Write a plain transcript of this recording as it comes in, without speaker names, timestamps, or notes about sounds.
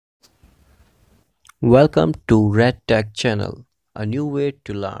Welcome to Red Tech Channel, a new way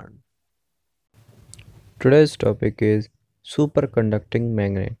to learn. Today's topic is superconducting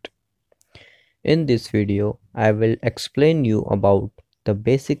magnet. In this video, I will explain you about the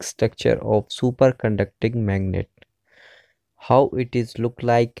basic structure of superconducting magnet, how it is look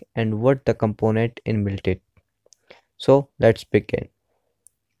like and what the component inbuilt it. So let's begin.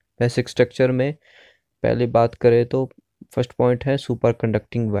 Basic structure में पहले बात करें तो first point है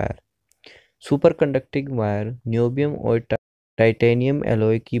superconducting wire. Superconducting wire niobium और titanium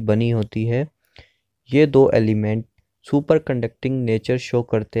alloy की बनी होती है। ये दो element super conducting nature show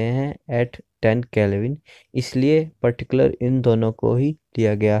करते हैं एट 10 केल्विन, इसलिए पर्टिकुलर इन दोनों को ही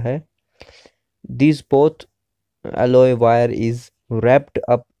लिया गया है। This both alloy wire is wrapped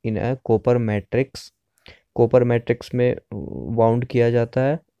up in a copper matrix. Copper matrix में वाउंड किया जाता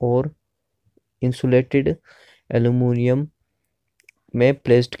है और इंसुलेटेड एल्यूमिनियम में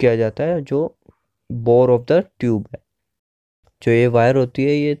प्लेस्ड किया जाता है, जो बोर ऑफ द ट्यूब है। जो ये वायर होती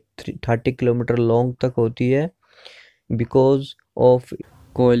है ये 30 किलोमीटर लॉन्ग तक होती है। Because of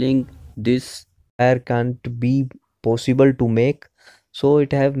coiling, this wire can't be possible to make, so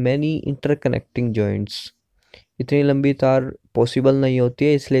it have many interconnecting joints. इतनी लंबी तार पॉसिबल नहीं होती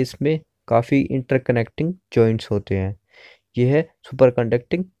है, इसलिए इसमें काफ़ी इंटरकनेक्टिंग जॉइंट्स होते हैं। यह है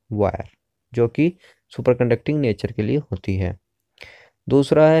सुपरकंडक्टिंग वायर, जो कि सुपरकंडक्टिंग नेचर के लिए होती है।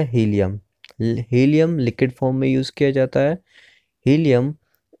 दूसरा है हीलियम। हीलियम लिक्विड फॉर्म में यूज़ किया जाता है। हीलियम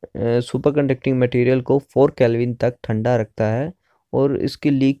सुपरकंडक्टिंग मटेरियल को 4 केल्विन तक ठंडा रखता है और इसकी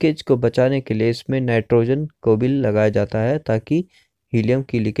लीकेज को बचाने के लिए इसमें नाइट्रोजन को भी लगाया जाता है ताकि हीलियम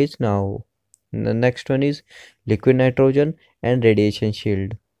की लीकेज ना हो। Next one is liquid nitrogen and radiation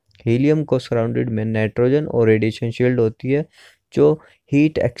shield. Helium को सराउंडेड में नाइट्रोजन और रेडिएशन शील्ड होती है, जो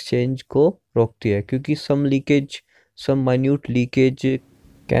हीट एक्सचेंज को रोकती है, क्योंकि सम minute leakage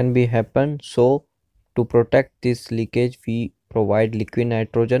can be happen. So to protect this leakage we provide liquid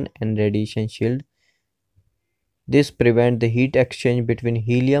nitrogen and radiation shield. This prevents the heat exchange between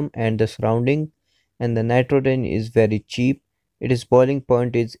helium and the surrounding, and the nitrogen is very cheap. Its boiling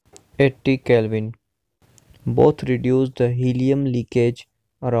point is 80 Kelvin. Both reduce the helium leakage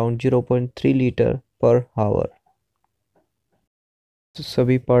around 0.3 liter per hour.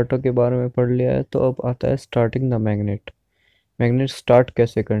 सभी पार्टों के बारे में पढ़ लिया है, तो अब आता है starting the magnet. Magnet start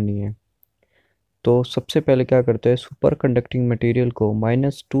कैसे करनी है। तो सबसे पहले क्या करते हैं, सुपर कंडक्टिंग मटेरियल को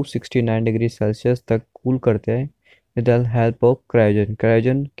 -269 डिग्री सेल्सियस तक कूल करते हैं विद द हेल्प ऑफ क्रायोजन।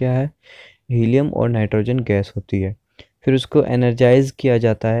 क्रायोजन क्या है, हीलियम और नाइट्रोजन गैस होती है। फिर उसको एनर्जाइज किया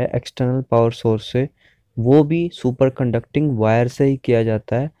जाता है एक्सटर्नल पावर सोर्स से, वो भी सुपर कंडक्टिंग वायर से ही किया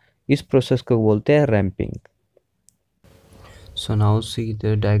जाता है। इस प्रोसेस को बोलते हैं ramping. So now see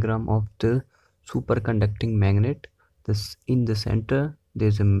the diagram of the super conducting magnet. In the centre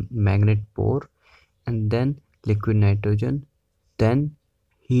there is a magnet pour, and then liquid nitrogen, then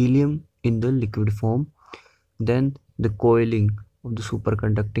helium in the liquid form, then the coiling of the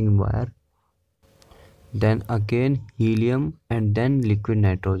superconducting wire, then again helium, and then liquid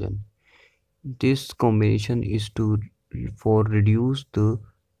nitrogen. This combination is for reduce the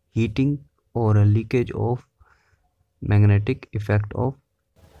heating or a leakage of magnetic effect of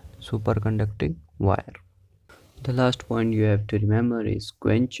superconducting wire. The last point you have to remember is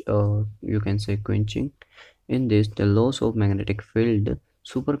quench, or you can say quenching. In this, the loss of magnetic field,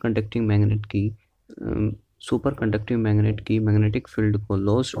 superconducting magnet की magnetic field को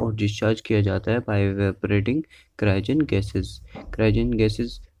loss और discharge किया जाता है bye evaporating क्रायोजन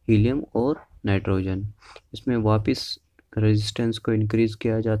gases helium और nitrogen. इसमें वापस resistance को इंक्रीज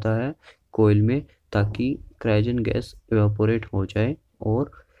किया जाता है कोयल में, ताकि क्रायोजन गैस इवेपोरेट हो जाए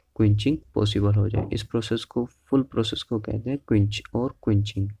और क्विंचिंग पॉसिबल हो जाए। इस फुल प्रोसेस को कहते हैं क्विंच और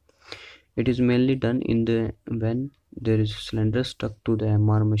quenching. It is mainly done when there is a cylinder stuck to the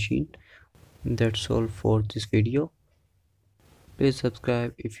MR machine. That's all for this video. Please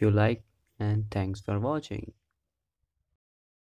subscribe if you like, and thanks for watching.